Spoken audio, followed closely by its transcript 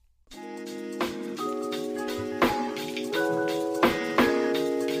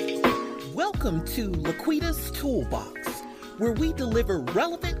Welcome to LaQuita's Toolbox, where we deliver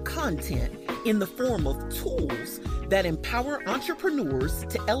relevant content in the form of tools that empower entrepreneurs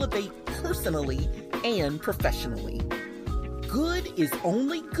to elevate personally and professionally. Good is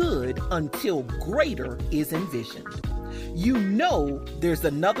only good until greater is envisioned. You know there's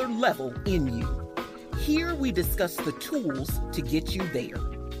another level in you. Here we discuss the tools to get you there.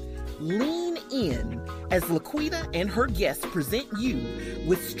 Lean in as LaQuita and her guests present you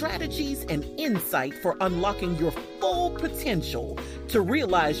with strategies and insight for unlocking your full potential to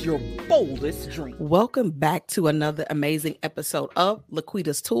realize your boldest dream. Welcome back to another amazing episode of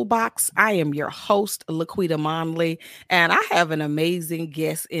LaQuita's Toolbox. I am your host, LaQuita Monley, and I have an amazing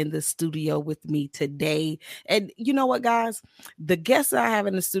guest in the studio with me today. And you know what, guys? The guests I have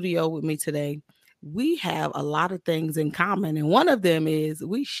in the studio with me today, we have a lot of things in common. And one of them is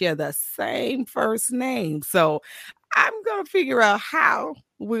we share the same first name. So I'm going to figure out how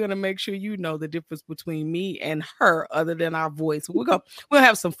we're going to make sure you know the difference between me and her other than our voice. We'll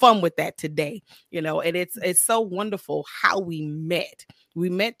have some fun with that today, you know, and it's so wonderful how we met.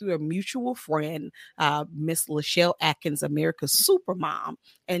 We met through a mutual friend, Miss Lachelle Atkins, America's Supermom.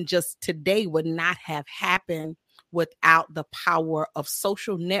 And just today would not have happened without the power of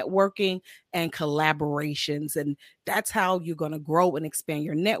social networking and collaborations. And that's how you're going to grow and expand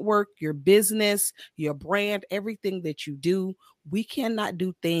your network, your business, your brand, everything that you do. We cannot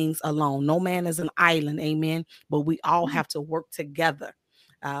do things alone. No man is an island, amen. But we all have to work together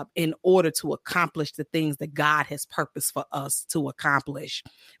in order to accomplish the things that God has purposed for us to accomplish.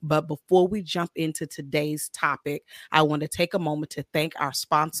 But before we jump into today's topic, I want to take a moment to thank our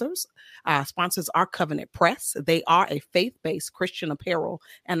sponsors. Our sponsors are Covenant Press. They are a faith-based Christian apparel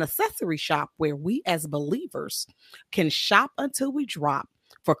and accessory shop where we as believers can shop until we drop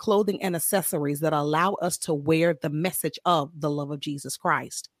for clothing and accessories that allow us to wear the message of the love of Jesus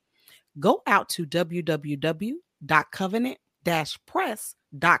Christ. Go out to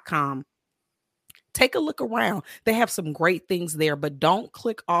www.covenant-press.com. Take a look around. They have some great things there, but don't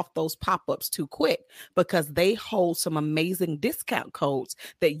click off those pop-ups too quick because they hold some amazing discount codes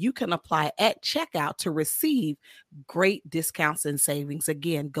that you can apply at checkout to receive great discounts and savings.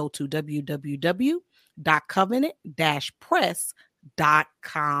 Again, go to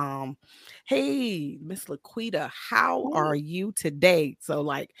www.covenant-press.com. Hey, Miss LaQuita, how are you today? So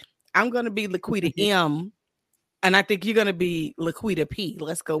I'm going to be LaQuita M, and I think you're going to be LaQuita P.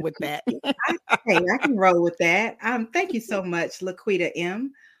 Let's go with that. I can roll with that. Thank you so much, LaQuita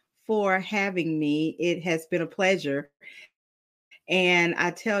M, for having me. It has been a pleasure. And I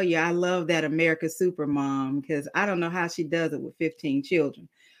tell you, I love that America's Supermom because I don't know how she does it with 15 children,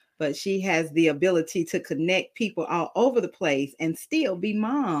 but she has the ability to connect people all over the place and still be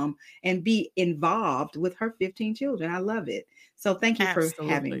mom and be involved with her 15 children. I love it. So thank you for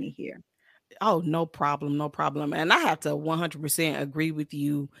having me here. Oh, no problem. No problem. And I have to 100% agree with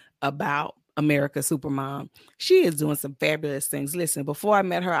you about America's Supermom. She is doing some fabulous things. Listen, before I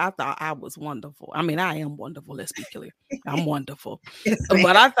met her, I thought I was wonderful. I mean, I am wonderful. Let's be clear. I'm wonderful. Yes,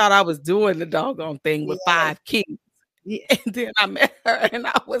 but I thought I was doing the doggone thing with 5 kids. Yeah. And then I met her and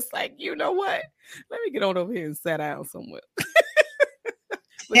I was like, you know what? Let me get on over here and sit down somewhere.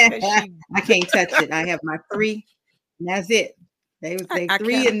 I can't touch it. I have my 3. And that's it. They would say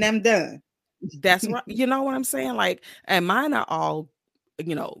 3 and them done. That's right. You know what I'm saying? And mine are all,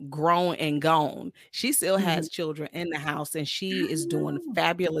 grown and gone. She still has children in the house and she is doing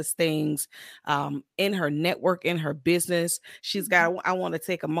fabulous things in her network, in her business. She's got, I want to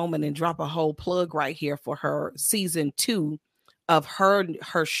take a moment and drop a whole plug right here for her season 2 of her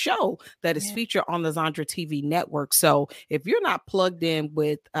show that is featured on the Zandra TV network. So if you're not plugged in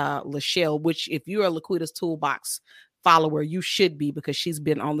with Lachelle, which if you're a LaQuita's Toolbox follower, you should be because she's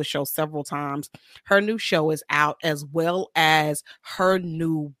been on the show several times. Her new show is out as well as her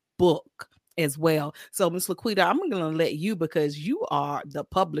new book as well. So Miss LaQuita, I'm going to let you because you are the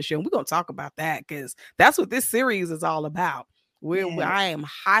publisher and we're going to talk about that because that's what this series is all about. Where I am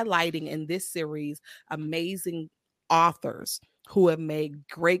highlighting in this series amazing authors who have made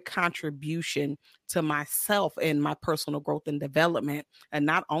great contribution to myself and my personal growth and development. And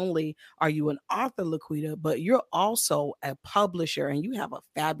not only are you an author, LaQuita, but you're also a publisher and you have a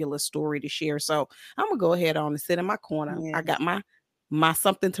fabulous story to share. So I'm going to go ahead on and sit in my corner. Yeah. I got my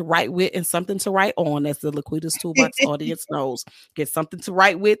something to write with and something to write on, as the LaQuita's Toolbox audience knows. Get something to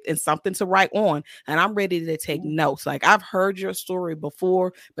write with and something to write on. And I'm ready to take notes. I've heard your story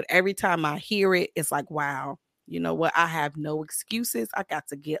before, but every time I hear it, it's like, wow. You know what? I have no excuses. I got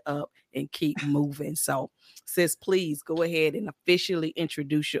to get up and keep moving. So, sis, please go ahead and officially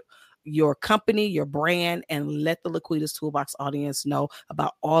introduce your company, your brand, and let the LaQuita's Toolbox audience know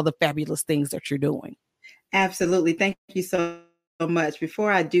about all the fabulous things that you're doing. Absolutely. Thank you so much.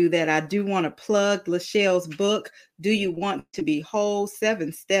 Before I do that, I do want to plug Lachelle's book, Do You Want to Be Whole?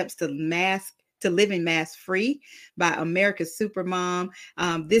 7 Steps to Living Mask Free by America's Supermom.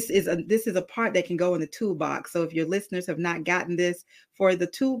 This is a part that can go in the toolbox. So if your listeners have not gotten this for the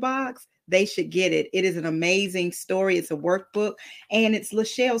toolbox, they should get it. It is an amazing story. It's a workbook, and it's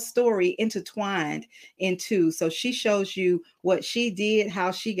Lachelle's story intertwined into. So she shows you what she did,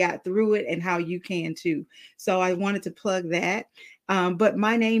 how she got through it, and how you can too. So I wanted to plug that. But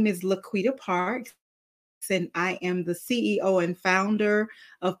my name is LaQuita Parks, and I am the CEO and founder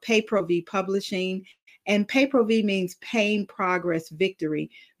of PayProV Publishing. And PayProV means pain, progress, victory,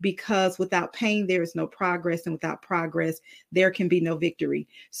 because without pain, there is no progress. And without progress, there can be no victory.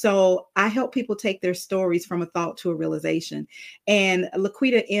 So I help people take their stories from a thought to a realization. And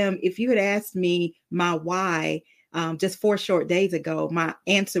LaQuita M., if you had asked me my why just 4 short days ago, my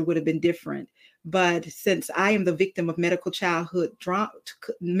answer would have been different. But since I am the victim of medical childhood trauma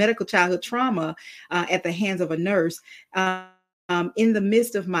at the hands of a nurse, in the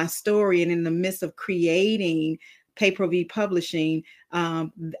midst of my story and in the midst of creating PayProV Publishing,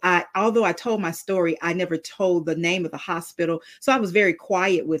 although I told my story, I never told the name of the hospital. So I was very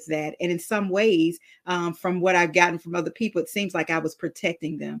quiet with that. And in some ways, from what I've gotten from other people, it seems like I was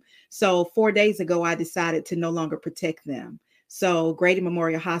protecting them. So 4 days ago, I decided to no longer protect them. So Grady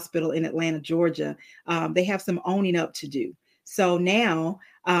Memorial Hospital in Atlanta, Georgia, they have some owning up to do. So now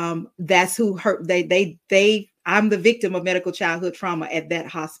that's who hurt. I'm the victim of medical childhood trauma at that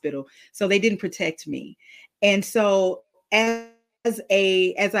hospital. So they didn't protect me. And so as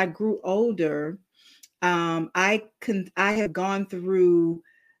I grew older, I have gone through,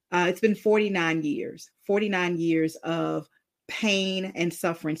 it's been 49 years of pain and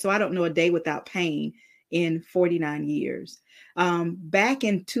suffering. So I don't know a day without pain in 49 years. Back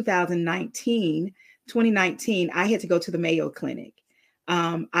in 2019, I had to go to the Mayo Clinic.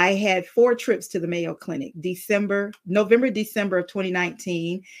 I had 4 trips to the Mayo Clinic, November, December of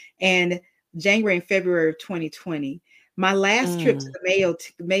 2019, and January and February of 2020. My last trip to the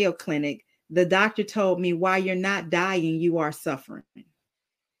Mayo Clinic, the doctor told me, while you're not dying, you are suffering.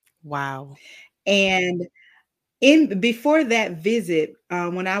 Wow. And before that visit,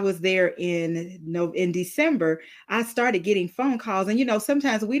 when I was there in December, I started getting phone calls. And,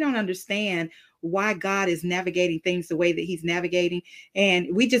 sometimes we don't understand why God is navigating things the way that he's navigating. And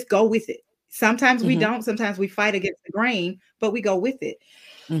we just go with it. Sometimes we don't. Sometimes we fight against the grain, but we go with it.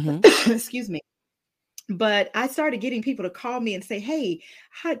 Excuse me. But I started getting people to call me and say, hey,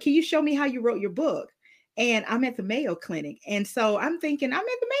 can you show me how you wrote your book? And I'm at the Mayo Clinic. And so I'm thinking, I'm at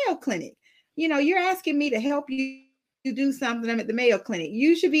the Mayo Clinic. You're asking me to help you do something. I'm at the Mayo Clinic.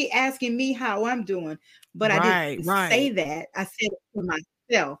 You should be asking me how I'm doing. But I didn't say that. I said it for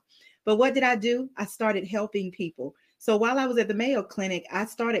myself. But what did I do? I started helping people. So while I was at the Mayo Clinic, I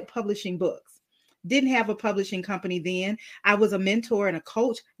started publishing books. Didn't have a publishing company then. I was a mentor and a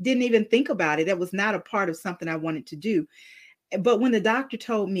coach. Didn't even think about it. That was not a part of something I wanted to do. But when the doctor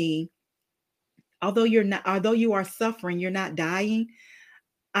told me, although you are suffering, you're not dying,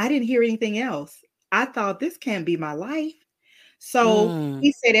 I didn't hear anything else. I thought, this can't be my life. So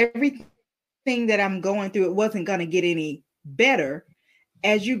he said everything that I'm going through, it wasn't going to get any better.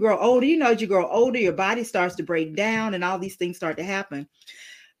 As you grow older, your body starts to break down and all these things start to happen.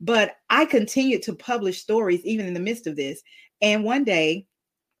 But I continued to publish stories even in the midst of this. And one day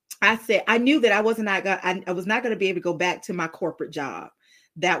I said, I knew that I was not going to be able to go back to my corporate job.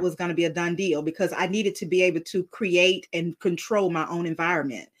 That was going to be a done deal because I needed to be able to create and control my own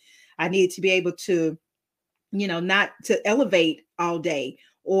environment. I needed to be able to, not to elevate all day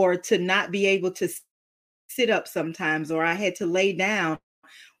or to not be able to sit up sometimes, or I had to lay down.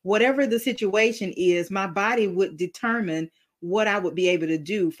 Whatever the situation is, my body would determine what I would be able to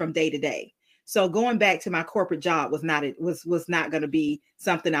do from day to day. So going back to my corporate job was not going to be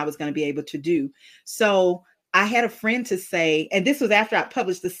something I was going to be able to do. So I had a friend to say, and this was after I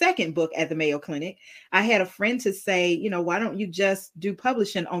published the second book at the Mayo Clinic, I had a friend to say, why don't you just do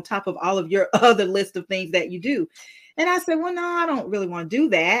publishing on top of all of your other list of things that you do? And I said, well, no, I don't really want to do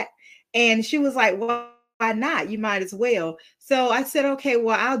that. And she was like, well, why not? You might as well. So I said, okay,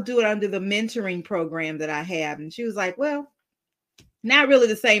 well, I'll do it under the mentoring program that I have. And she was like, well, not really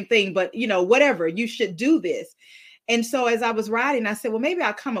the same thing, but whatever, you should do this. And so as I was writing, I said, well, maybe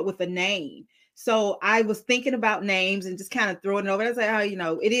I'll come up with a name. So I was thinking about names and just kind of throwing it over. I was like,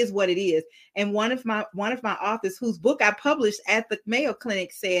 oh, it is what it is. And one of my authors whose book I published at the Mayo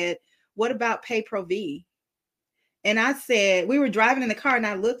Clinic said, what about PayProV? And I said, we were driving in the car and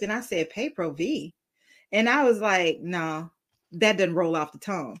I looked and I said, Pay-Pro-V. And I was like, no, that doesn't roll off the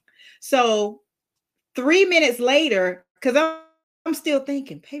tongue. So 3 minutes later, because I'm still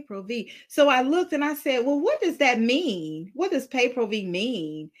thinking Pay-Pro-V. So I looked and I said, well, what does that mean? What does Pay-Pro-V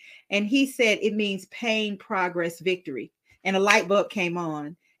mean? And he said, it means pain, progress, victory. And a light bulb came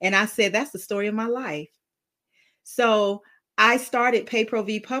on. And I said, that's the story of my life. So I started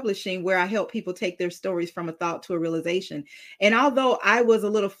Pay-Pro-V Publishing, where I help people take their stories from a thought to a realization. And although I was a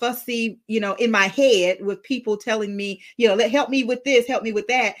little fussy, in my head with people telling me, help me with this, help me with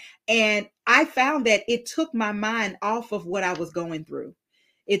that. And I found that it took my mind off of what I was going through.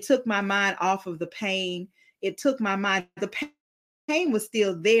 It took my mind off of the pain. It took my mind, the pain was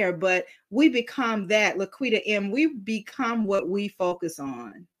still there, but we become that, LaQuita M, we become what we focus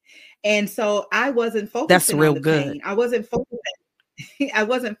on. And so I wasn't focusing on the pain. I wasn't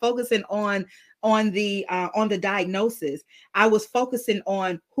focusing on the diagnosis. I was focusing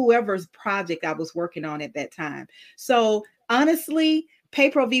on whoever's project I was working on at that time. So honestly,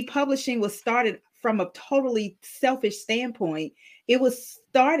 Pay-Pro-V Publishing was started from a totally selfish standpoint. It was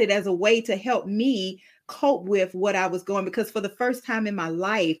started as a way to help me cope with what I was going, because for the first time in my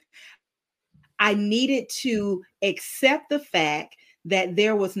life, I needed to accept the fact that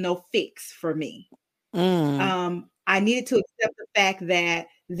there was no fix for me. I needed to accept the fact that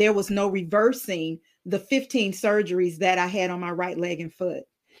there was no reversing the 15 surgeries that I had on my right leg and foot.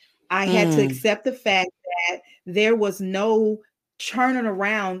 I had to accept the fact that there was no turning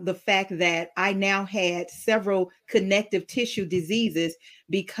around the fact that I now had several connective tissue diseases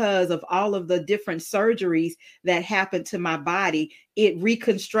because of all of the different surgeries that happened to my body. It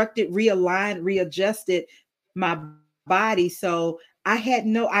reconstructed, realigned, readjusted my body. So I had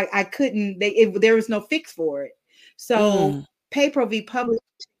I couldn't, there was no fix for it. So Pay-Pro-V Publishing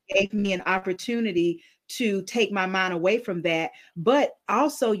gave me an opportunity to take my mind away from that, but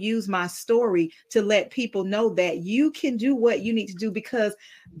also use my story to let people know that you can do what you need to do, because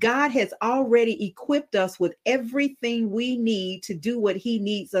God has already equipped us with everything we need to do what he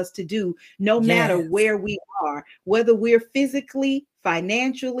needs us to do, no matter where we are, whether we're physically,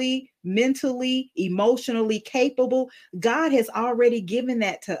 financially, mentally, emotionally capable. God has already given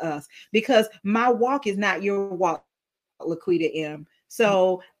that to us, because my walk is not your walk, LaQuita M.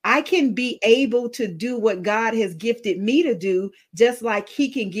 So I can be able to do what God has gifted me to do, just like he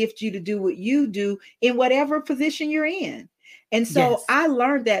can gift you to do what you do in whatever position you're in. And so I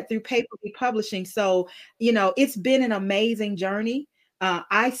learned that through Pay-Pro-V Publishing. So, it's been an amazing journey.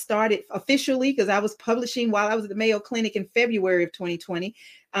 I started officially, because I was publishing while I was at the Mayo Clinic in February of 2020.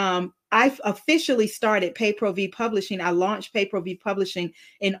 I officially started Pay-Pro-V Publishing. I launched Pay-Pro-V Publishing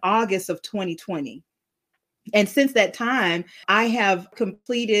in August of 2020. And since that time, I have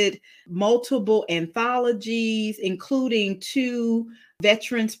completed multiple anthologies, including 2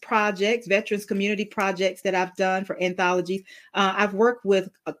 veterans community projects that I've done for anthologies. I've worked with,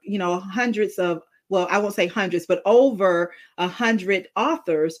 hundreds of, well, I won't say hundreds, but over 100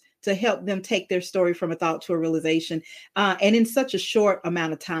 authors to help them take their story from a thought to a realization, and in such a short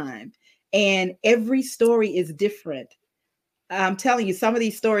amount of time. And every story is different. I'm telling you, some of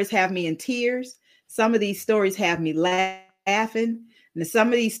these stories have me in tears. Some of these stories have me laughing. And some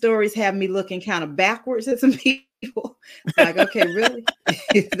of these stories have me looking kind of backwards at some people. It's like, okay, really?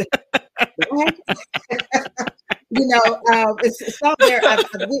 It's some there. I've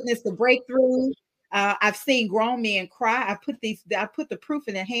witnessed the breakthrough. I've seen grown men cry. I put the proof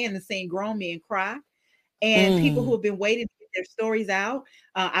in their hand and seen grown men cry. And people who have been waiting to get their stories out.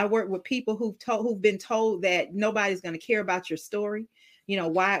 I work with people who've been told that nobody's going to care about your story.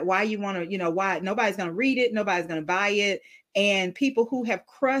 Why you want to, why nobody's going to read it, nobody's going to buy it, and people who have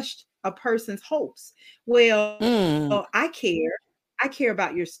crushed a person's hopes. Well, I care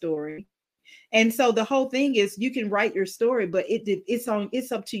about your story. And so the whole thing is, you can write your story, but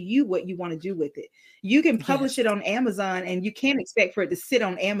it's up to you what you want to do with it. You can publish it on Amazon, and you can't expect for it to sit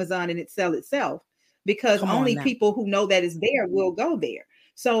on Amazon and it sell itself, because only people who know that it's there will go there.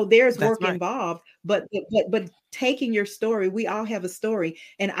 So there's work involved, but taking your story, we all have a story.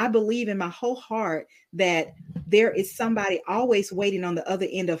 And I believe in my whole heart that there is somebody always waiting on the other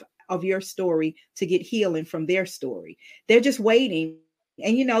end of your story to get healing from their story. They're just waiting.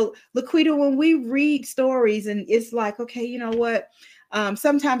 And, LaQuita, when we read stories and it's like, okay, you know what?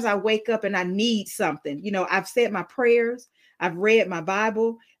 Sometimes I wake up and I need something. I've said my prayers, I've read my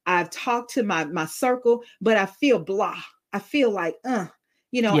Bible, I've talked to my circle, but I feel blah. I feel like,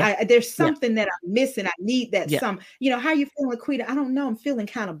 there's something that I'm missing. I need that some, how you feeling, LaQuita? I don't know. I'm feeling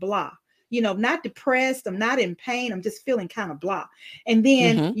kind of blah. not depressed. I'm not in pain. I'm just feeling kind of blah. And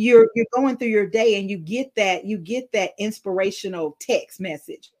then Mm-hmm. you're going through your day and you get that inspirational text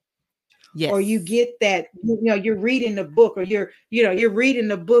message, or Yes. you get that, you're reading the book, or you're reading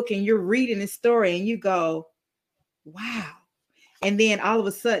the book and you're reading the story and you go, wow. And then all of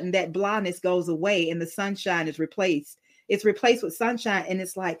a sudden that blindness goes away and the sunshine is replaced. It's replaced with sunshine. And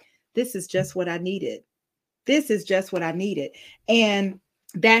it's like, this is just what I needed. This is just what I needed. And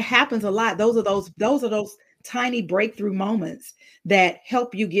that happens a lot. Those are those tiny breakthrough moments that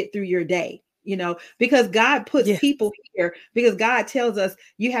help you get through your day, because God puts Yes. people here, because God tells us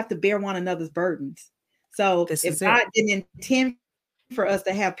you have to bear one another's burdens. So This if is God it. didn't intend for us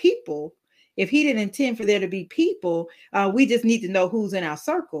to have people, if he didn't intend for there to be people, we just need to know who's in our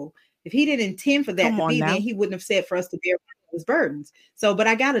circle. If he didn't intend for that Come to on be, then now. he wouldn't have said for us to bear his burdens. So, but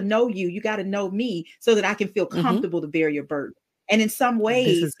I got to know you. You got to know me so that I can feel Mm-hmm. comfortable to bear your burden. And in some This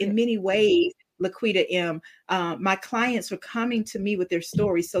ways, is in it. many ways, LaQuita M, my clients are coming to me with their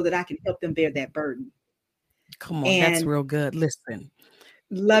stories so that I can help them bear that burden. Come on, that's And real good. Listen,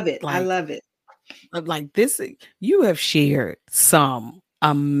 love it. I like love it. like this, you have shared some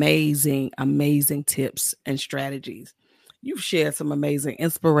amazing tips and strategies. You've shared some amazing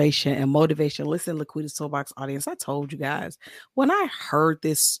inspiration and motivation. Listen, LaQuita's Soapbox audience, I told you guys, when I heard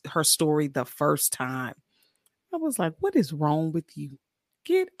her story the first time, I was like, what is wrong with you?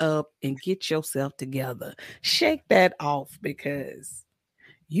 Get up and get yourself together. Shake that off, because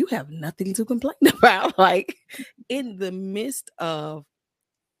you have nothing to complain about. Like, in the midst of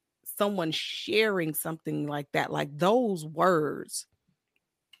someone sharing something like that, like those words,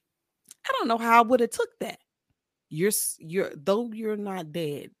 I don't know how I would have took that. You're though you're not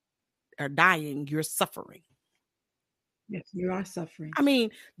dead or dying, you're suffering. Yes, you are suffering. I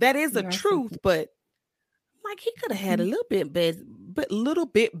mean, that is a You are truth, suffering. but like he could have had a Mhm. little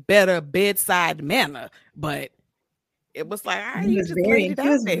bit better bedside manner, but it was like, he just laid it He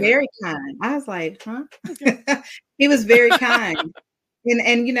out was there. very kind. I was like, huh? Okay. He was very kind. And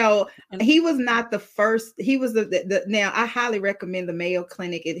And he was not the first. He was the now I highly recommend the Mayo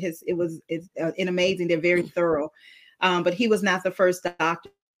Clinic. It's an amazing. They're very thorough. But he was not the first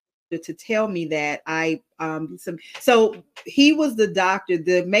doctor to tell me that. So he was the doctor.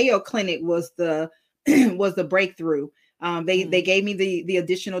 The Mayo Clinic was the was the breakthrough. They gave me the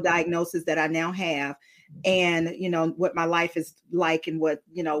additional diagnosis that I now have, and what my life is like, and what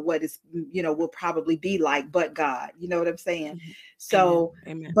is will probably be like, but God, you know what I'm saying? Amen. So,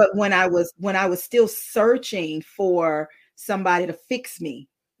 Amen. but when I was still searching for somebody to fix me,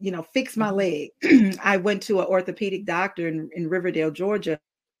 fix my leg, I went to an orthopedic doctor in Riverdale, Georgia.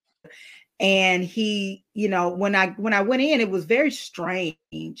 And he, when I went in, it was very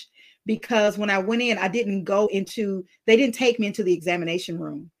strange, because when I went in, they didn't take me into the examination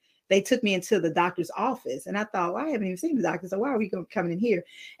room. They took me into the doctor's office. And I thought, well, I haven't even seen the doctor, so why are we coming in here?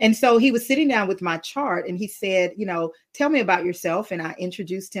 And so he was sitting down with my chart and he said, tell me about yourself. And I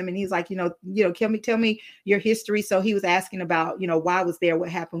introduced him, and he's like, tell me your history. So he was asking about, why I was there, what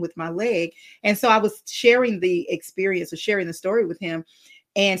happened with my leg. And so I was sharing the experience, or sharing the story with him.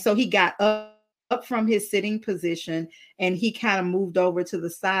 And so he got up from his sitting position, and he kind of moved over to the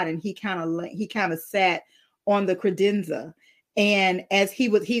side, and he kind of sat on the credenza. And as he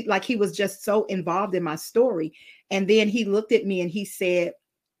was just so involved in my story. And then he looked at me and he said,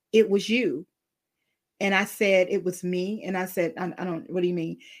 "It was you." And I said, "It was me." And I said, I don't, what do you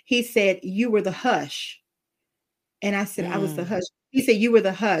mean? He said, "You were the hush." And I said, "I was the hush." He said, "You were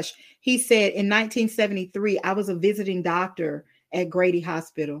the hush." He said, "In 1973, I was a visiting doctor at Grady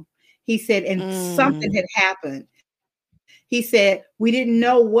Hospital." He said, "And something had happened." He said, "We didn't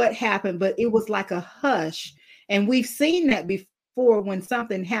know what happened, but it was like a hush. And we've seen that before when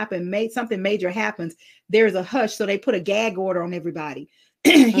something something major happens, there's a hush. So they put a gag order on everybody."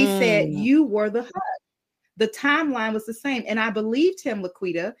 He said, "You were the hush." The timeline was the same. And I believed him,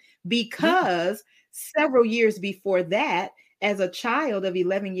 LaQuita, Yeah. because several years before that, as a child of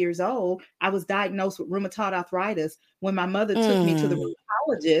 11 years old, I was diagnosed with rheumatoid arthritis. When my mother took me to the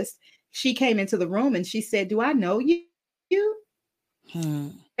rheumatologist, she came into the room and she said, "Do I know you?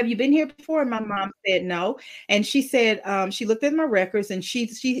 Have you been here before?" And my mom said no. And she said, she looked at my records and she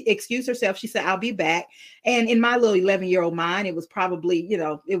excused herself. She said, "I'll be back." And in my little 11-year-old mind, it was probably,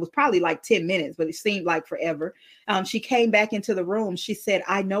 like 10 minutes, but it seemed like forever. She came back into the room. She said,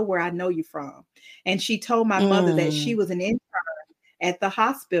 "I know where I know you from." And she told my mother that she was an intern at the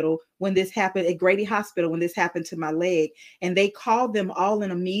hospital when this happened, at Grady Hospital, when this happened to my leg. And they called them all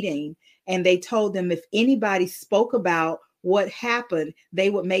in a meeting, and they told them if anybody spoke about what happened, they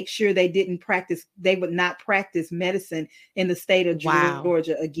would make sure they would not practice medicine in the state of Wow.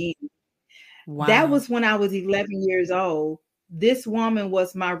 Georgia again. That Wow. was when I was 11 years old. This woman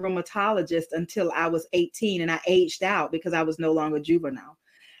was my rheumatologist until I was 18, and I aged out because I was no longer juvenile.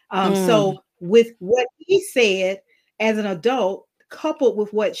 Mm, So with what he said as an adult, coupled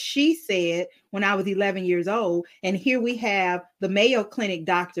with what she said when I was 11 years old, and here we have the Mayo Clinic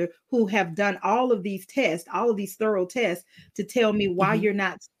doctor who have done all of these tests, all of these thorough tests to tell me why mhm, you're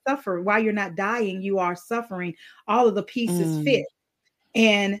not suffering, why you're not dying, you are suffering. All of the pieces mm, fit.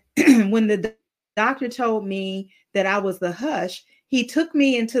 And when the doctor told me that I was the hush, he took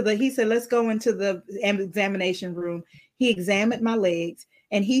me into he said, let's go into the examination room. He examined my legs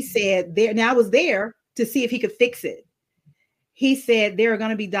and he said, there, now I was there to see if he could fix it. He said, there are going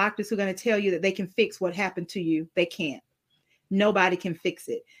to be doctors who are going to tell you that they can fix what happened to you. They can't. Nobody can fix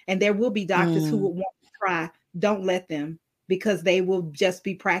it. And there will be doctors who mm. will want to try. Don't let them, because they will just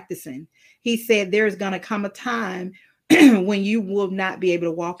be practicing. He said, there's going to come a time when you will not be able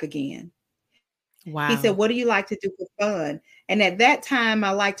to walk again. He said, Wow. what do you like to do for fun? And at that time,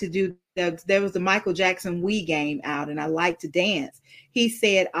 I like to do, there was the Michael Jackson Wii game out, and I like to dance. He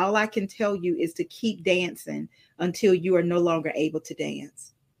said, all I can tell you is to keep dancing until you are no longer able to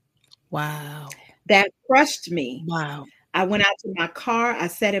dance. Wow. That crushed me. Wow. I went out to my car. I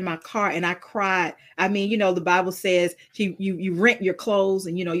sat in my car and I cried. I mean, the Bible says you rent your clothes,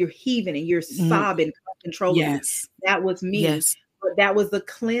 and you're heaving and you're Mm, sobbing uncontrollably. yes. That was me, Yes. but that was the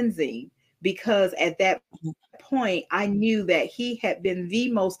cleansing, because at that Mhm, point I knew that he had been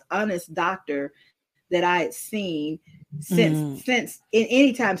the most honest doctor that I had seen mm. since in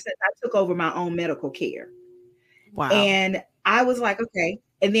any time since I took over my own medical care. Wow. And I was like, okay.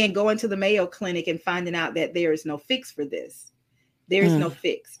 And then going to the Mayo Clinic and finding out that there is no fix for this. There is no Mm.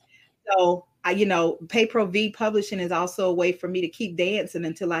 fix. So Pay Pro V publishing is also a way for me to keep dancing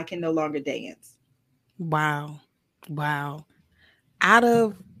until I can no longer dance. Wow. Wow. Out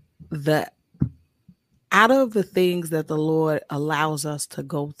of the out of the things that the Lord allows us to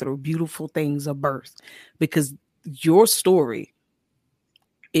go through, beautiful things of birth, because your story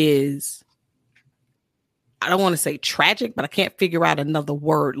is, I don't want to say tragic, but I can't figure out another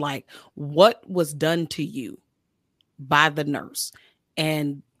word. Like, what was done to you by the nurse,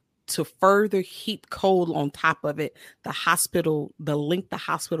 and to further heap coal on top of it, the length the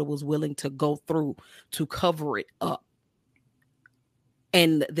hospital was willing to go through to cover it up,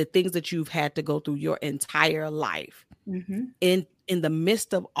 and the things that you've had to go through your entire life. Mm-hmm. In the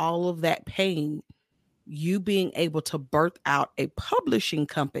midst of all of that pain, you being able to birth out a publishing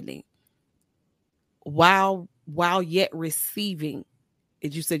company while yet receiving,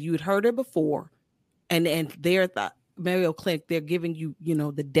 as you said, you had heard it before, and they're at the Mayo Clinic, they're giving you,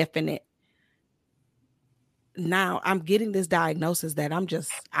 the definite, now I'm getting this diagnosis that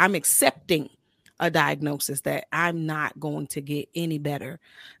I'm accepting a diagnosis that I'm not going to get any better,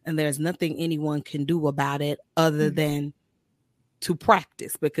 and there's nothing anyone can do about it other Mm-hmm. than to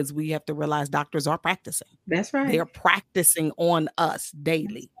practice, because we have to realize doctors are practicing. That's right. They're practicing on us That's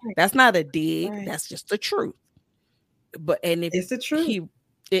daily. right. That's not a That's dig. right. That's just the truth. But and if It's the truth.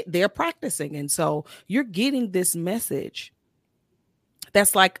 they're practicing, and so you're getting this message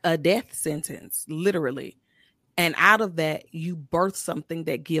that's like a death sentence, literally. And out of that, you birth something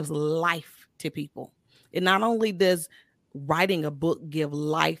that gives life to people. It not only does writing a book give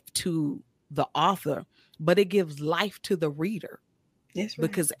life to the author, but it gives life to the reader, That's right.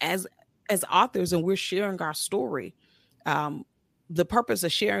 because as authors, and we're sharing our story, um the purpose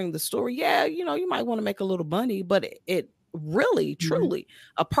of sharing the story, yeah, you might want to make a little money, but it really Mm-hmm. truly,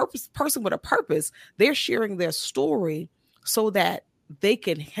 a person with a purpose, they're sharing their story so that they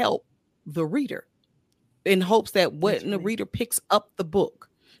can help the reader, in hopes that That's when the right. reader picks up the book,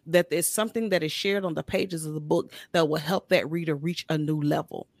 that there's something that is shared on the pages of the book that will help that reader reach a new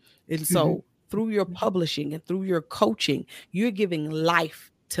level. And Mm-hmm. so through your publishing and through your coaching, you're giving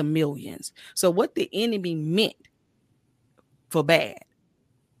life to millions. So what the enemy meant for bad,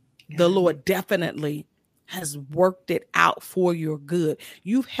 the God meant Lord definitely has worked it out for your good.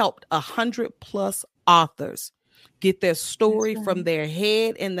 You've helped 100+ authors get their That's story from right. their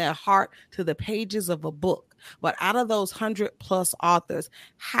head and their heart to the pages of a book. But out of those 100+ authors,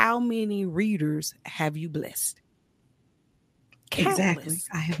 how many readers have you blessed? Exactly. Countless,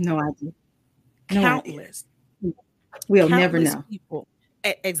 I have no idea. No idea. countless, We'll never countless know. people.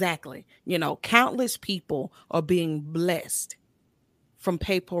 Exactly. Countless people are being blessed from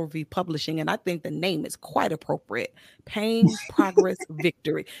Pay-Per-View Publishing, and I think the name is quite appropriate. Pain, Progress,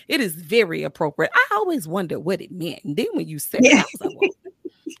 Victory. It is very appropriate. I always wondered what it meant, and then when you said it, Yeah. I was like, "Well,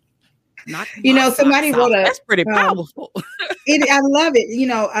 knock my Somebody socks wrote off. That's pretty um powerful." I love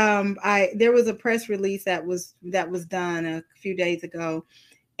it. There was a press release that was done a few days ago,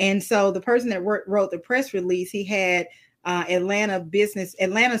 And so the person that wrote the press release, he had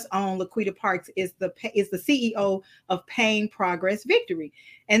Atlanta's own LaQuita Parks is the CEO of Pain Progress Victory.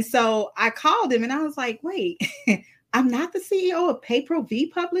 And so I called him and I was like, wait, I'm not the CEO of PayPro V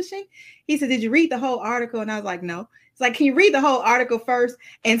Publishing. He said, did you read the whole article? And I was like, no. It's like, can you read the whole article first?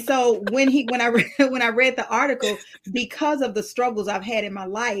 And so when I read the article, because of the struggles I've had in my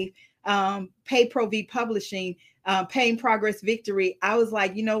life, PayPro V Publishing, Pain Progress Victory, I was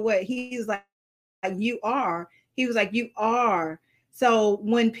like, you know what? He's like, you are. He was like, you are. So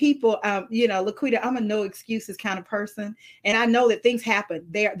when people, LaQuita, I'm a no excuses kind of person, and I know that things happen.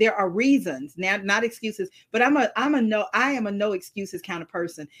 There are reasons, now, not excuses, but I am a no excuses kind of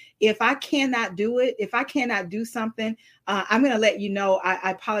person. If I cannot do it, if I cannot do something, I'm going to let you know.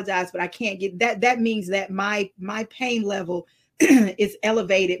 I apologize, but I can't get that. That means that my pain level is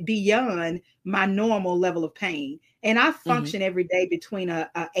elevated beyond my normal level of pain, and I function every day between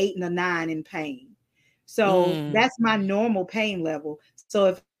a 8 and a 9 in pain. So that's my normal pain level. So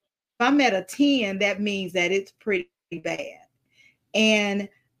if I'm at a 10, that means that it's pretty bad. And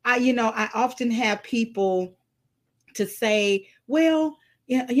I often have people to say, well,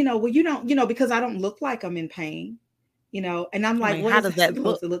 you don't, because I don't look like I'm in pain, and I'm like, what how is does that that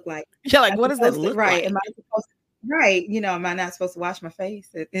supposed to look like? You're like, what does that look right? like? Am I supposed to, right? Am I not supposed to wash my face?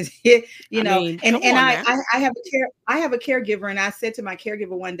 I have a caregiver, and I said to my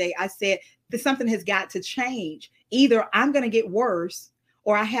caregiver one day, I said that something has got to change. Either I'm going to get worse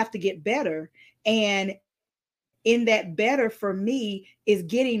or I have to get better. And in that better for me is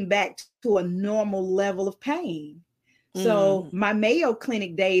getting back to a normal level of pain. So my Mayo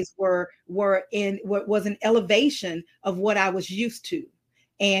Clinic days was an elevation of what I was used to.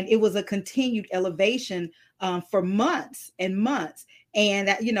 And it was a continued elevation for months and months. And,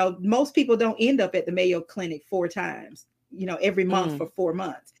 most people don't end up at the Mayo Clinic 4 times, every month for 4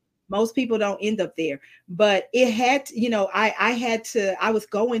 months. Most people don't end up there. But it had, I was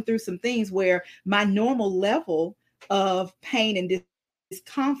going through some things where my normal level of pain and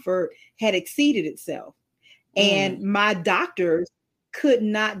discomfort had exceeded itself. And my doctors could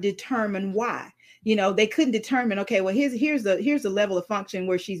not determine why. They couldn't determine, okay, well, here's the level of function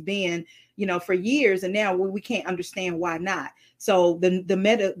where she's been, for years, and now we can't understand why not. So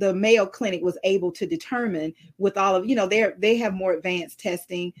the Mayo Clinic was able to determine with all of, they have more advanced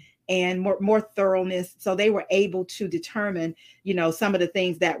testing and more thoroughness. So they were able to determine, some of the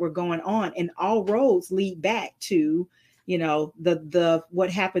things that were going on, and all roads lead back to, the what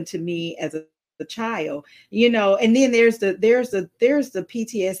happened to me as a child, and then there's the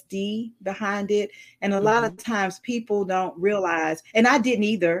PTSD behind it. And a lot of times people don't realize, and I didn't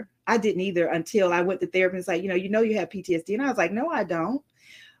either until I went to therapy. It's like, you have PTSD. And I was like, no, I don't.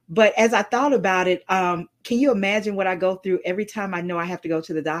 But as I thought about it, can you imagine what I go through every time I know I have to go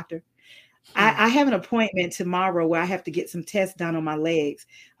to the doctor? I have an appointment tomorrow where I have to get some tests done on my legs.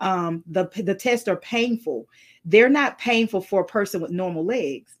 The tests are painful. They're not painful for a person with normal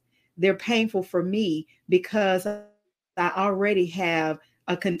legs. They're painful for me because I already have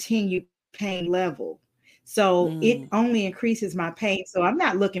a continued pain level. So it only increases my pain. So I'm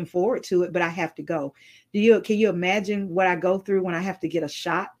not looking forward to it, but I have to go. Can you imagine what I go through when I have to get a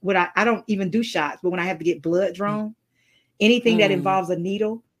shot? I don't even do shots, but when I have to get blood drawn, anything that involves a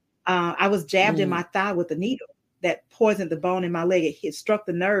needle. I was jabbed in my thigh with a needle that poisoned the bone in my leg. It struck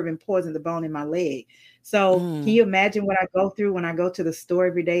the nerve and poisoned the bone in my leg. So can you imagine what I go through when I go to the store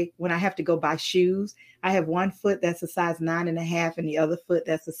every day, when I have to go buy shoes? I have one foot that's a size 9.5 and the other foot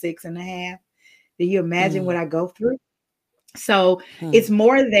that's a 6.5. Do you imagine what I go through? So it's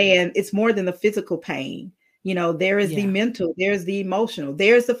more than the physical pain. There is the mental, there's the emotional,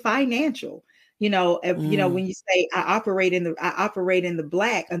 there's the financial. When you say I operate in the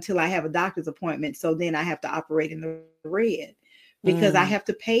black until I have a doctor's appointment. So then I have to operate in the red because I have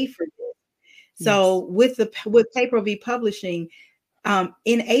to pay for this. So with PayPro V Publishing,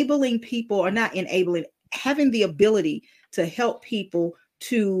 enabling people, or not enabling, having the ability to help people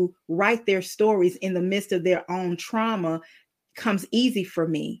to write their stories in the midst of their own trauma comes easy for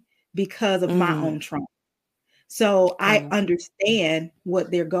me because of my own trauma. So I understand what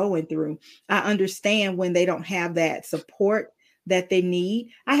they're going through. I understand when they don't have that support that they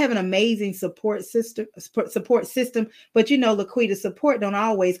need. I have an amazing support system, but LaQuita, support don't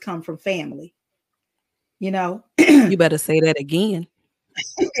always come from family. You better say that again.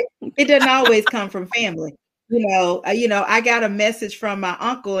 It doesn't always come from family. I got a message from my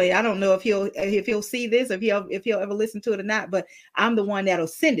uncle, and I don't know if he'll see this, if he'll ever listen to it or not, but I'm the one that'll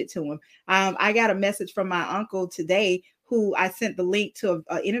send it to him. I got a message from my uncle today, who I sent the link to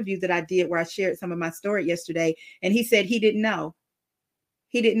an interview that I did where I shared some of my story yesterday. And he said he didn't know.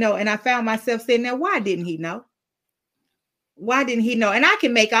 He didn't know. And I found myself saying, now, why didn't he know? Why didn't he know? And I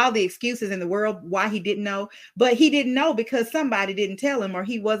can make all the excuses in the world why he didn't know, but he didn't know because somebody didn't tell him, or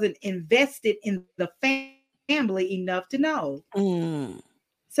he wasn't invested in the family enough to know.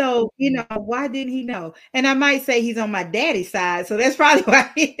 So, why didn't he know? And I might say he's on my daddy's side. So that's probably why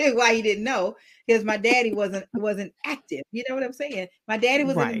he didn't know, because my daddy wasn't active. You know what I'm saying? My daddy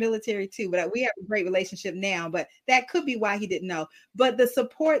was in the military too, but we have a great relationship now, but that could be why he didn't know. But the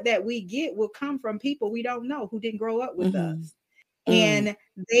support that we get will come from people we don't know, who didn't grow up with us. And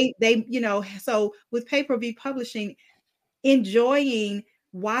they, so with pay-per-view publishing, enjoying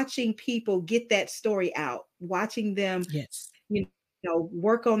watching people get that story out, watching them,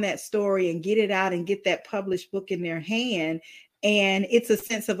 work on that story and get it out and get that published book in their hand. And it's a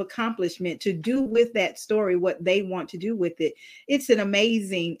sense of accomplishment to do with that story what they want to do with it. It's an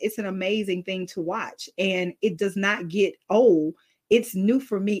amazing thing to watch, and it does not get old. It's new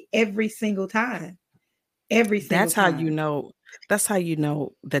for me every single time. That's how you know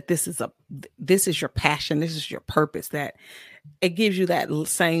that this is your passion, this is your purpose, that it gives you that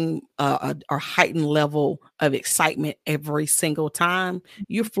same or heightened level of excitement every single time.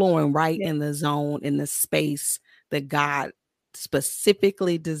 You're flowing right in the zone, in the space that God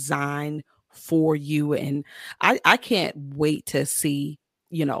specifically designed for you. And I can't wait to see,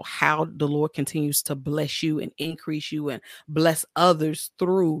 how the Lord continues to bless you and increase you and bless others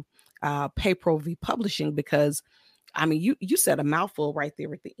through pay-per-view publishing, because I mean, you said a mouthful right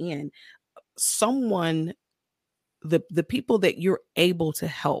there at the end. The people that you're able to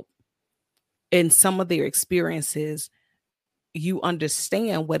help in some of their experiences, you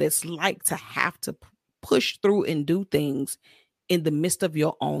understand what it's like to have to push through and do things in the midst of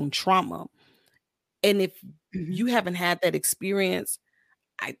your own trauma. And if you haven't had that experience,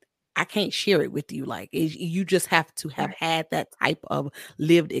 I can't share it with you. Like, you just have to have had that type of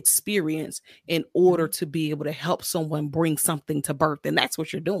lived experience in order to be able to help someone bring something to birth. And that's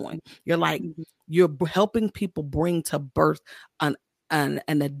what you're doing. You're like, you're helping people bring to birth an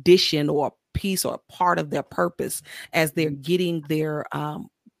addition or a piece or a part of their purpose as they're getting their,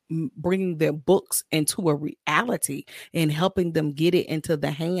 bringing their books into a reality and helping them get it into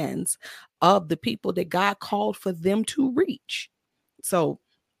the hands of the people that God called for them to reach. So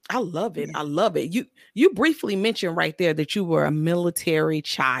I love it. I love it. You briefly mentioned right there that you were a military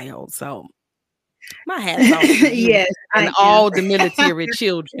child. So my hat's off to you. Yes, and all the military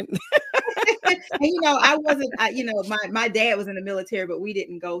children. And, I wasn't, my dad was in the military, but we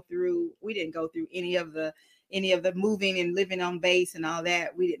didn't go through any of the moving and living on base and all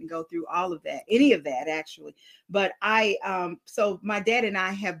that. We didn't go through any of that actually. But so my dad and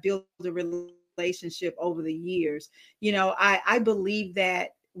I have built a relationship over the years. I believe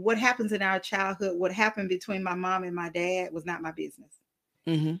that what happens in our childhood, what happened between my mom and my dad, was not my business.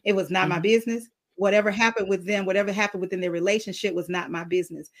 It was not my business. Whatever happened with them, whatever happened within their relationship, was not my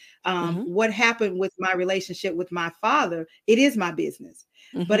business. What happened with my relationship with my father, it is my business.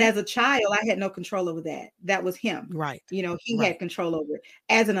 But as a child, I had no control over that. That was him. Right. He had control over it.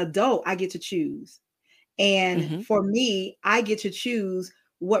 As an adult, I get to choose. And for me, I get to choose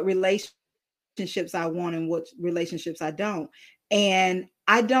what relationships I want and what relationships I don't. And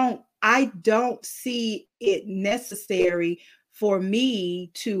I don't see it necessary for me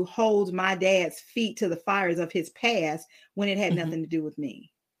to hold my dad's feet to the fires of his past when it had nothing to do with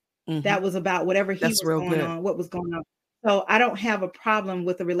me. That was about whatever he was going on, what was going on. So I don't have a problem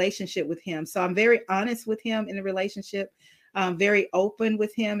with the relationship with him. So I'm very honest with him in the relationship. Very open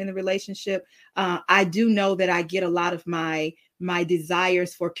with him in the relationship. I do know that I get a lot of my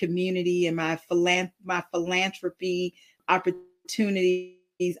desires for community and my philanthropy opportunities.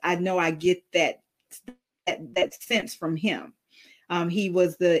 I know I get that sense from him. He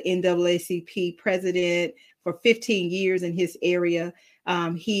was the NAACP president for 15 years in his area.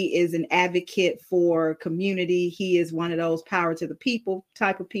 He is an advocate for community. He is one of those power to the people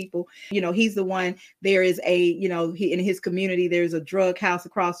type of people. He's the one. There is in his community, there's a drug house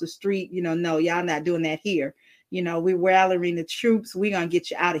across the street. No, y'all not doing that here. We're rallying the troops. We're going to get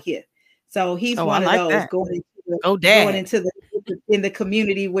you out of here. So he's one of those going into the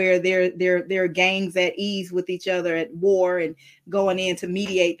community where there are gangs at ease with each other at war and going in to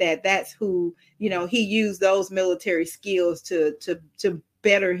mediate that. That's who, he used those military skills to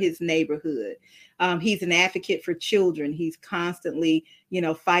better his neighborhood. He's an advocate for children. He's constantly,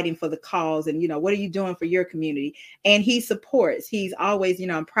 fighting for the cause and, what are you doing for your community? And he supports. He's always,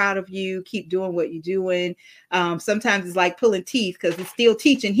 I'm proud of you. Keep doing what you're doing. Sometimes it's like pulling teeth because it's still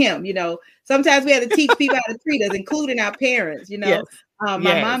teaching him, Sometimes we have to teach people how to treat us, including our parents, Yes. My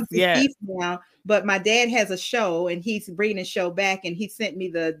Yes, mom's yes. deceased now, but my dad has a show and he's bringing the show back, and he sent me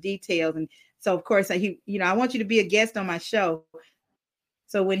the details. And so, of course, I want you to be a guest on my show.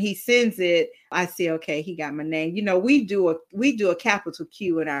 So when he sends it, I see, okay, he got my name. We do a capital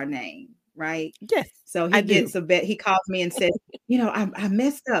Q in our name, right? Yes, So I he do. gets a bet. He calls me and says, I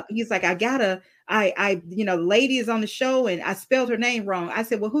messed up. He's like, the lady is on the show and I spelled her name wrong. I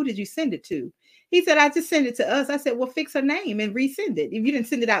said, well, who did you send it to? He said, I just sent it to us. I said, well, fix her name and resend it. If you didn't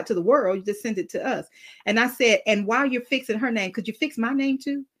send it out to the world, you just sent it to us. And I said, and while you're fixing her name, could you fix my name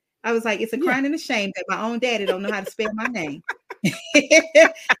too? I was like, it's a Yeah. crying and a shame that my own daddy don't know how to spell my name.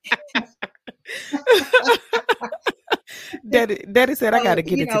 Daddy said, I So, gotta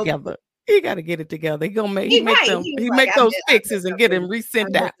get it together. He gotta get it together. he right. He was like, make those I fixes messed and up get big. him I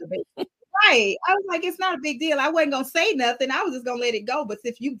resent out. messed up big. Right. I was like, it's not a big deal. I wasn't gonna say nothing. I was just gonna let it go. But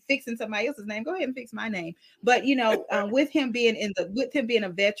if you fixing somebody else's name, go ahead and fix my name. But with him being a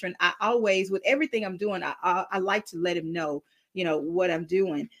veteran, I always, with everything I'm doing, I like to let him know, what I'm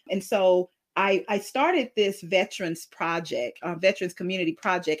doing. And so I started this veterans project, veterans community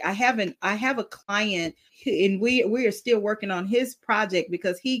project. I have a client, and we are still working on his project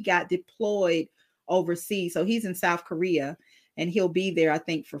because he got deployed overseas. So he's in South Korea and he'll be there, I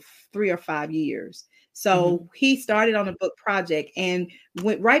think, for 3 or 5 years. So he started on a book project, and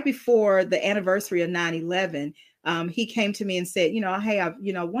went right before the anniversary of 9/11. He came to me and said, hey, I've,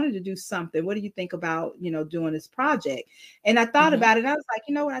 wanted to do something. What do you think about, doing this project? And I thought about it. And I was like,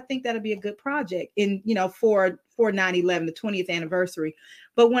 you know what? I think that'll be a good project for 9/11, the 20th anniversary.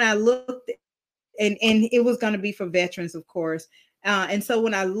 But when I looked, and it was going to be for veterans, of course. And so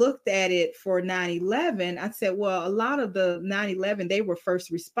when I looked at it for 9/11, I said, well, a lot of the 9/11, they were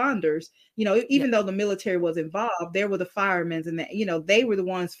first responders, even though the military was involved, there were the firemen and they were the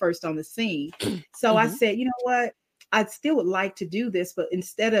ones first on the scene. So I said, you know what? I still would like to do this, but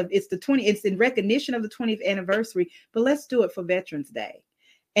instead of it's in recognition of the 20th anniversary, but let's do it for Veterans Day.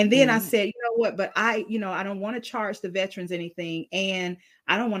 And then I said, you know what, but I don't want to charge the veterans anything, and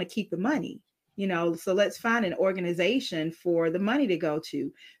I don't want to keep the money. So let's find an organization for the money to go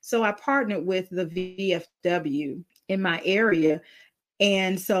to. So I partnered with the VFW in my area.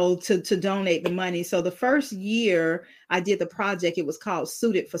 And so to donate the money. So the first year I did the project, it was called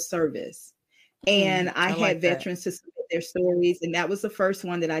Suited for Service. And I had veterans to submit their stories. And that was the first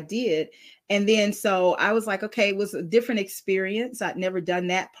one that I did. And then, so I was like, okay, it was a different experience. I'd never done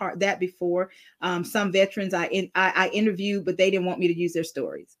that before. Some veterans I interviewed, but they didn't want me to use their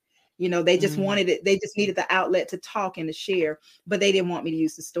stories. They just wanted it. They just needed the outlet to talk and to share, but they didn't want me to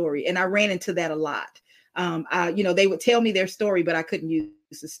use the story. And I ran into that a lot. They would tell me their story, but I couldn't use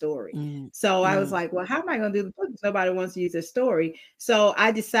the story. So I was like, well, how am I going to do the book if nobody wants to use their story? So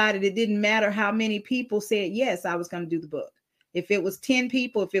I decided it didn't matter how many people said yes, I was going to do the book. If it was 10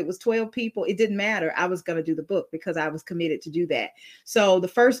 people, if it was 12 people, it didn't matter. I was going to do the book because I was committed to do that. So the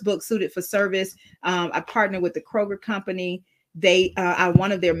first book, Suited for Service, I partnered with the Kroger Company.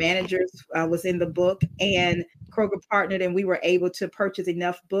 One of their managers was in the book, and Kroger partnered, and we were able to purchase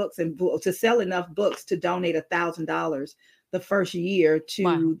enough books and to sell enough books to donate $1,000 the first year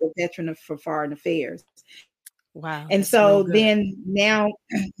to the Veteran for Foreign Affairs. Wow. And so then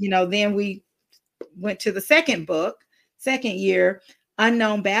we went to the second year,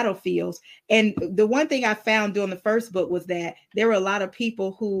 Unknown Battlefields. And the one thing I found doing the first book was that there were a lot of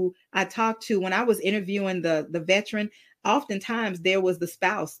people who I talked to when I was interviewing the veteran. Oftentimes there was the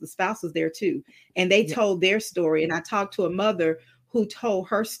spouse was there too. And they told their story. And I talked to a mother who told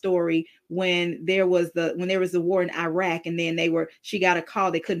her story when there was the war in Iraq, and then she got a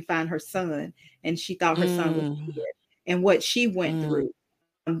call, they couldn't find her son, and she thought her son was dead, and what she went through.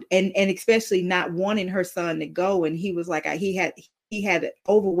 And especially not wanting her son to go. And he was like, he had an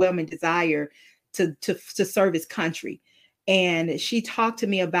overwhelming desire to serve his country. And she talked to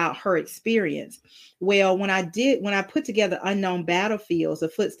me about her experience. Well, when I put together Unknown Battlefields, The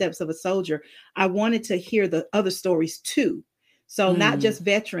Footsteps of a Soldier, I wanted to hear the other stories too. So not just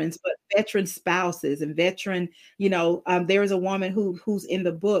veterans, but veteran spouses and veteran, there is a woman who's in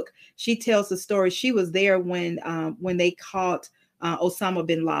the book. She tells the story. She was there when they caught Osama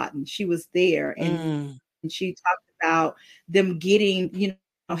bin Laden. She was there, and she talked about them getting,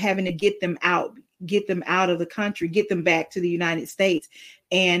 having to get them out of the country, get them back to the United States.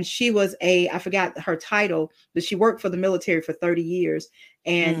 And she was I forgot her title, but she worked for the military for 30 years.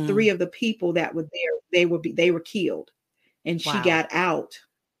 And 3 of the people that were there, they were killed, and she got out.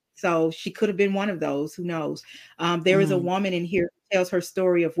 So she could have been one of those, who knows? There is a woman in here who tells her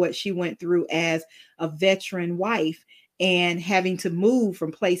story of what she went through as a veteran wife. and having to move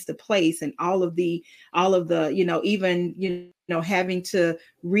from place to place, and all of the even having to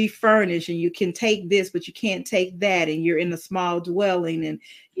refurnish, and you can take this but you can't take that, and you're in a small dwelling, and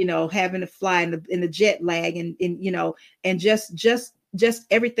having to fly in the jet lag, and just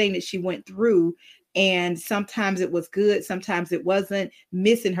everything that she went through. And sometimes it was good, sometimes it wasn't,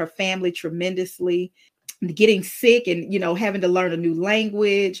 missing her family tremendously, getting sick, and having to learn a new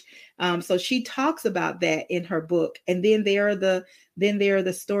language. So she talks about that in her book. And then there are the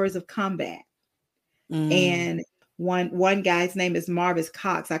stories of combat. And one guy's name is Marvis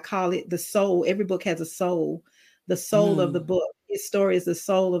Cox. I call it the soul. Every book has a soul. The soul of the book. His story is the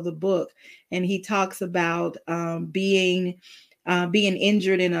soul of the book. And he talks about being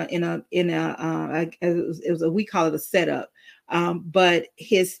injured we call it a setup. But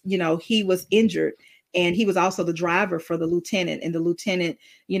he was injured, and he was also the driver for the lieutenant. And the lieutenant,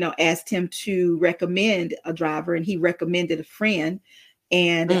 asked him to recommend a driver, and he recommended a friend.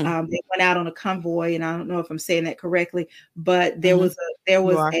 And they went out on a convoy, and I don't know if I'm saying that correctly, but there was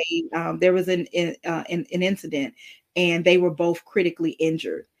an incident, and they were both critically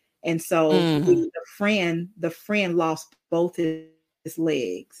injured. And so the friend lost both his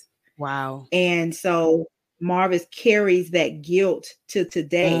legs. Wow. And so Marvis carries that guilt to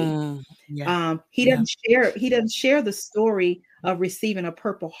today. He doesn't share the story of receiving a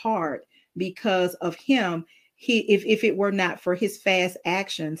Purple Heart, because of him. If it were not for his fast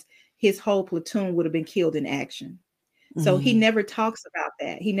actions, his whole platoon would have been killed in action. So he never talks about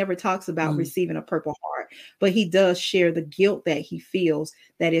that. He never talks about receiving a Purple Heart, but he does share the guilt that he feels,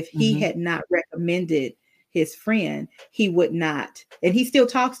 that if he had not recommended his friend, he would not. And he still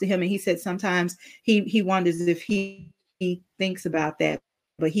talks to him, and he said sometimes he wonders if he thinks about that,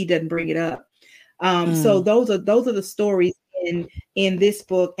 but he doesn't bring it up. So those are the stories in this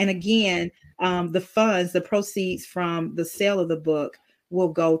book. And again, the proceeds from the sale of the book will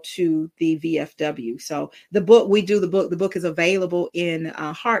go to the VFW. So the book is available in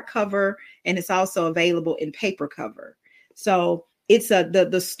hardcover, and it's also available in paper cover. So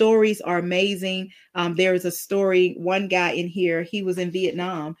the stories are amazing. There is a story, one guy in here, he was in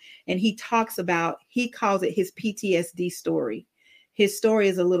Vietnam, and he calls it his PTSD story. His story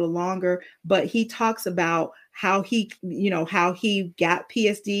is a little longer, but he talks about how he got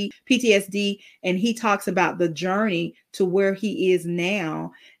PTSD, and he talks about the journey to where he is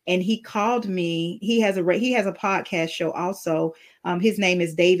now. And he called me. He has a podcast show also. His name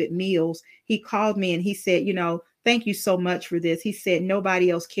is David Mills. He called me, and he said, thank you so much for this. He said, nobody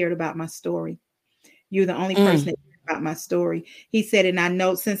else cared about my story. You're the only person that cared about my story. He said, and I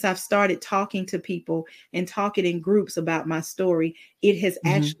know since I've started talking to people and talking in groups about my story, it has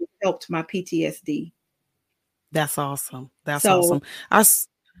actually helped my PTSD. That's awesome. Awesome.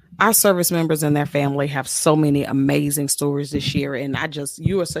 Our service members and their family have so many amazing stories to share. And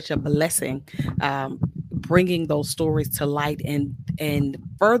you are such a blessing, bringing those stories to light and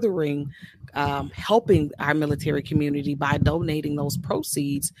furthering, helping our military community by donating those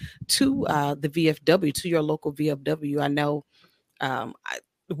proceeds to the VFW, to your local VFW. I know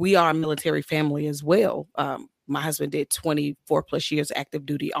we are a military family as well. My husband did 24 plus years active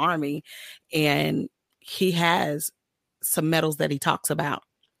duty Army, and he has some medals that he talks about.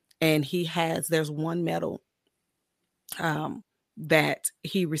 And there's one medal that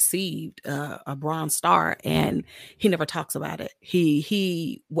he received, a Bronze Star, and he never talks about it.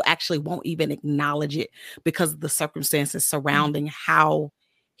 He actually won't even acknowledge it because of the circumstances surrounding how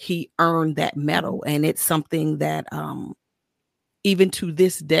he earned that medal. And it's something that even to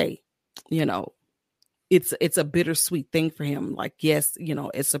this day, it's a bittersweet thing for him. Like, yes,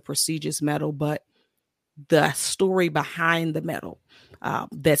 it's a prestigious medal, but the story behind the medal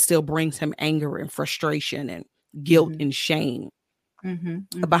that still brings him anger and frustration and guilt and shame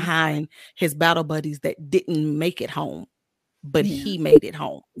behind his battle buddies that didn't make it home, but he made it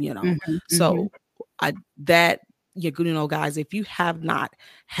home, So guys, if you have not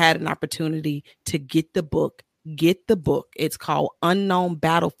had an opportunity to get the book, It's called Unknown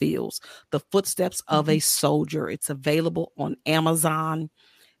Battlefields, The Footsteps of a Soldier. It's available on Amazon.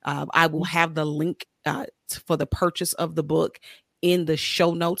 I will have the link for the purchase of the book in the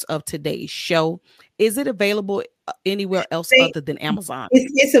show notes of today's show. Is it available anywhere else other than Amazon?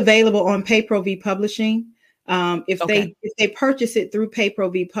 It's available on PayPro-V Publishing. If they purchase it through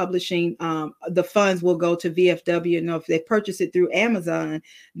PayPro-V Publishing, the funds will go to VFW. If they purchase it through Amazon,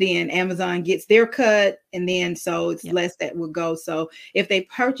 then Amazon gets their cut, and then so it's less that will go. So if they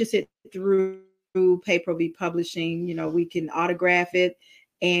purchase it through PayPro-V Publishing, we can autograph it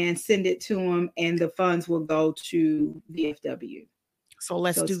and send it to them, and the funds will go to VFW. So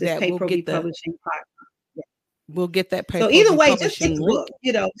let's do that. We'll get the publishing We'll get that So paper either way, just get republishing the link.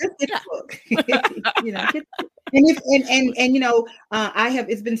 book, just get Yeah. the book, get the book. And if and I have,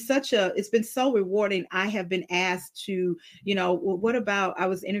 it's been so rewarding. I have been asked to, well, what about, I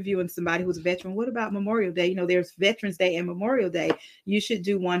was interviewing somebody who's a veteran. What about Memorial Day? There's Veterans Day and Memorial Day. You should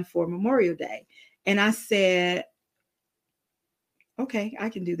do one for Memorial Day. And I said, okay, I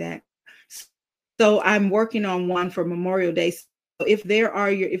can do that. So I'm working on one for Memorial Day. So if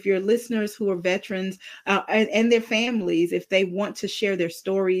your listeners who are veterans and their families, if they want to share their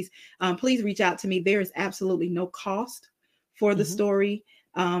stories, please reach out to me. There is absolutely no cost for the story.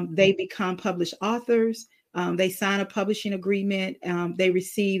 They become published authors. They sign a publishing agreement. They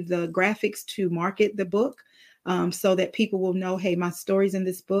receive the graphics to market the book. So that people will know, hey, my story's in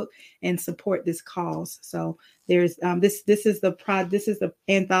this book, and support this cause. So there's this is the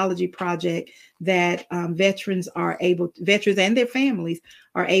anthology project that veterans and their families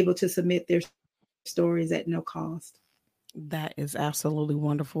are able to submit their stories at no cost. That is absolutely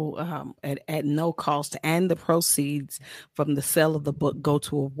wonderful. At no cost, and the proceeds from the sale of the book go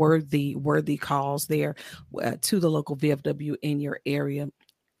to a worthy cause there, to the local VFW in your area.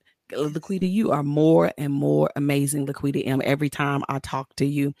 LaQuita, you are more and more amazing, LaQuita M. Every time I talk to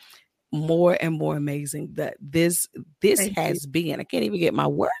you, more and more amazing. That this Thank has you. been. I can't even get my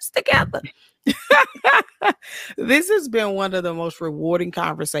words together. This has been one of the most rewarding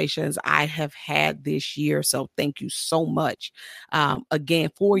conversations I have had this year. So thank you so much, again,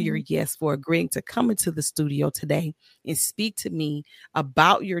 for your yes, for agreeing to come into the studio today and speak to me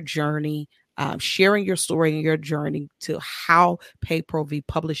about your journey, sharing your story and your journey to how Pay Pro V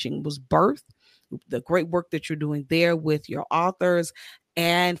Publishing was birthed, the great work that you're doing there with your authors,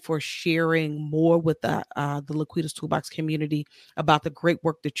 and for sharing more with the LaQuita's Toolbox community about the great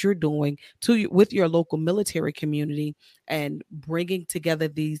work that you're doing with your local military community, and bringing together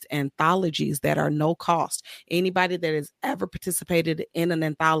these anthologies that are no cost. Anybody that has ever participated in an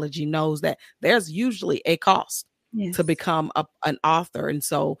anthology knows that there's usually a cost to become an author. And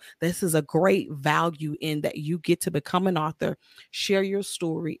so this is a great value in that you get to become an author, share your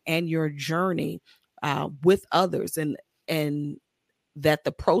story and your journey with others, and that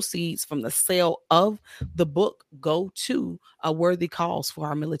the proceeds from the sale of the book go to a worthy cause for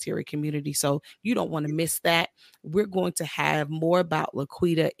our military community. So you don't want to miss that. We're going to have more about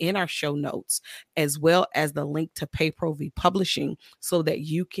LaQuita in our show notes, as well as the link to Pay Pro V Publishing, so that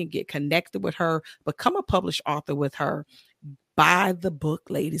you can get connected with her, become a published author with her. Buy the book,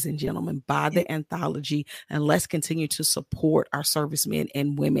 ladies and gentlemen, buy the anthology, and let's continue to support our servicemen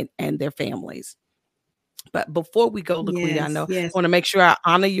and women and their families. But before we go, LaQuita, I want to make sure I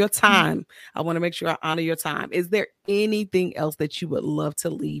honor your time. Is there anything else that you would love to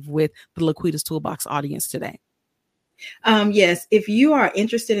leave with the LaQuita's Toolbox audience today? Yes, if you are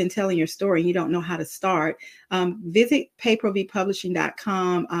interested in telling your story and you don't know how to start, visit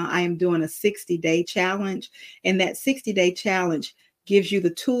payprovpublishing.com. I am doing a 60-day challenge, and that 60-day challenge gives you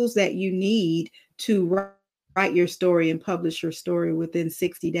the tools that you need to write your story and publish your story within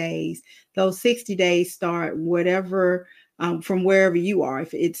 60 days. Those 60 days start from wherever you are.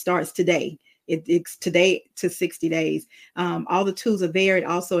 If it starts today, it's today to 60 days. All the tools are there. It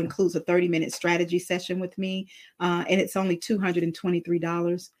also includes a 30-minute strategy session with me, and it's only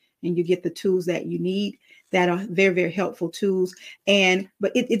 $223, and you get the tools that you need that are very, very helpful tools.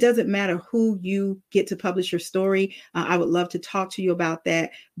 But it doesn't matter who you get to publish your story. I would love to talk to you about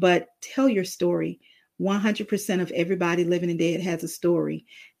that, but tell your story. 100% of everybody living and dead has a story,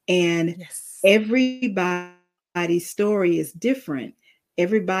 and everybody's story is different.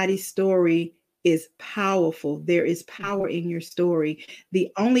 Everybody's story is powerful. There is power in your story.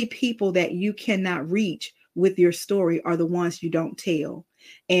 The only people that you cannot reach with your story are the ones you don't tell.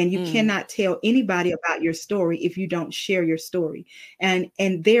 And you cannot tell anybody about your story if you don't share your story. And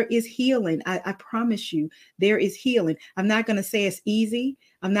there is healing. I promise you, there is healing. I'm not going to say it's easy.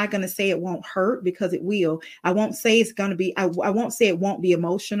 I'm not going to say it won't hurt, because it will. I won't say it's going to be, I won't say it won't be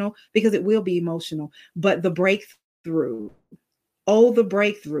emotional, because it will be emotional. But the breakthrough, the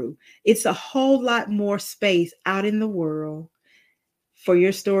breakthrough, it's a whole lot more space out in the world for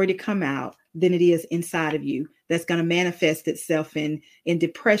your story to come out than it is inside of you. That's going to manifest itself in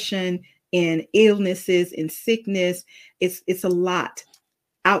depression, in illnesses, in sickness. It's a lot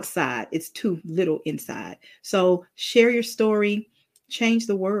outside. It's too little inside. So share your story, change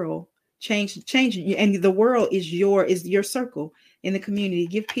the world, change, and the world is your circle in the community.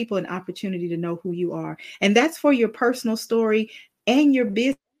 Give people an opportunity to know who you are. And that's for your personal story and your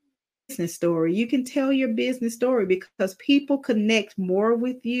business story. You can tell your business story because people connect more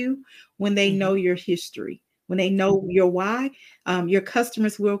with you when they know your history, when they know your why, your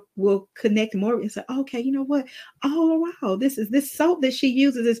customers will connect more and say, okay, you know what? Oh, wow, this soap that she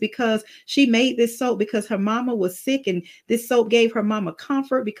uses is because she made this soap because her mama was sick, and this soap gave her mama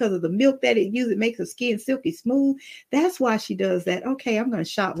comfort because of the milk that it uses. It makes her skin silky smooth. That's why she does that. Okay, I'm going to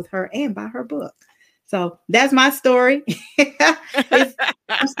shop with her and buy her book. So that's my story.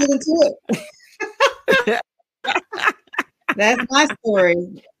 I'm sticking to it. That's my story.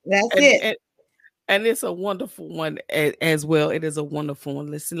 That's it. And it's a wonderful one as well. It is a wonderful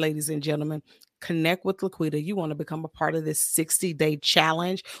one. Listen, ladies and gentlemen, connect with LaQuita. You want to become a part of this 60-day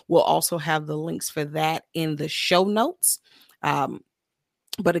challenge. We'll also have the links for that in the show notes.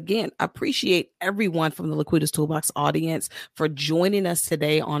 But again, I appreciate everyone from the LaQuita's Toolbox audience for joining us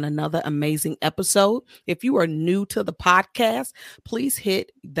today on another amazing episode. If you are new to the podcast, please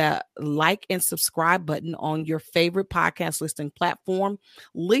hit the like and subscribe button on your favorite podcast listening platform.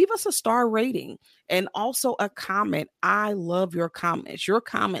 Leave us a star rating and also a comment. I love your comments. Your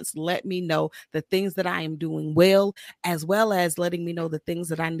comments let me know the things that I am doing well as letting me know the things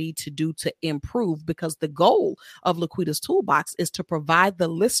that I need to do to improve, because the goal of LaQuita's Toolbox is to provide the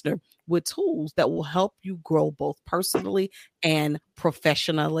listener with tools that will help you grow both personally and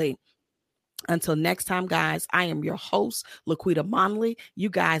professionally. Until next time, guys, I am your host, LaQuita Monley. You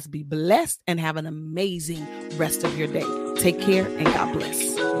guys be blessed and have an amazing rest of your day. Take care and God bless.